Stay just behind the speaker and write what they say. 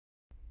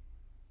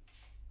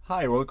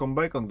Hi, welcome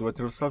back on Do It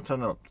Yourself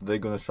channel. Today I'm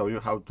gonna show you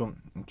how to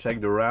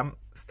check the RAM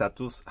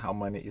status, how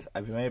many is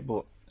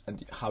available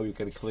and how you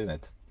can clean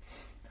it.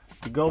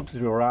 You go to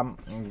your RAM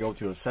and go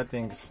to your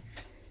settings,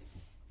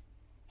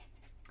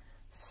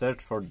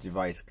 search for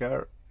device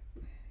care,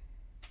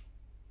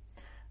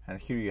 and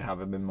here you have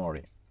a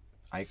memory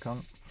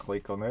icon.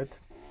 Click on it.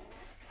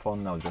 For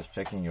now, just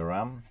checking your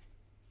RAM.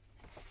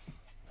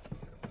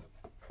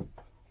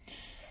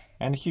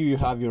 And here you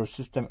have your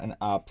system and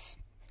apps.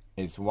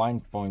 It's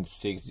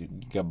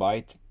 1.6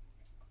 gigabyte.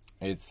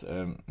 It's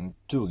 2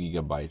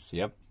 gigabytes.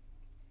 Yep.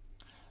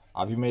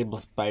 Available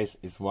space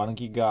is 1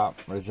 giga.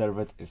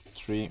 Reserved is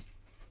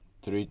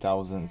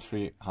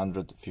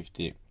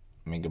 3,350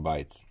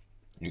 megabytes.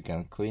 You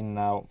can clean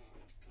now.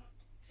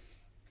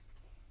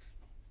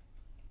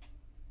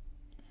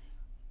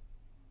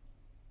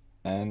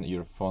 And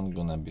your phone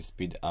gonna be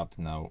speed up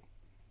now.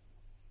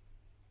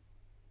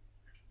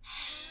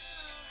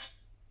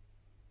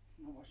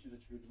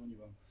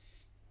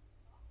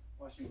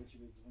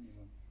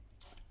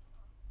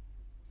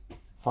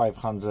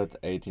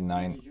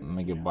 589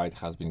 megabyte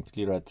has been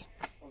cleared.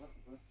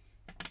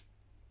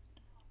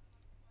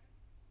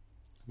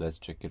 Let's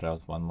check it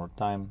out one more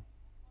time.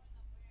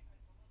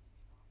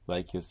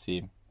 Like you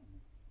see,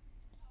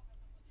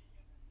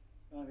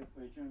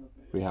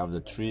 we have the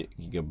 3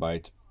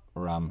 gigabyte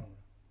RAM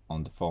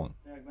on the phone.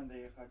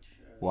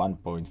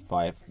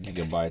 1.5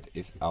 gigabyte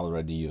is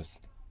already used.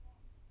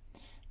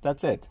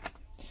 That's it.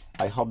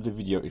 I hope the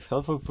video is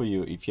helpful for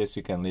you. If yes,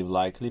 you can leave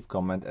like, leave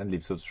comment and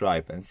leave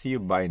subscribe, and see you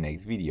by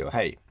next video.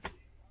 Hey!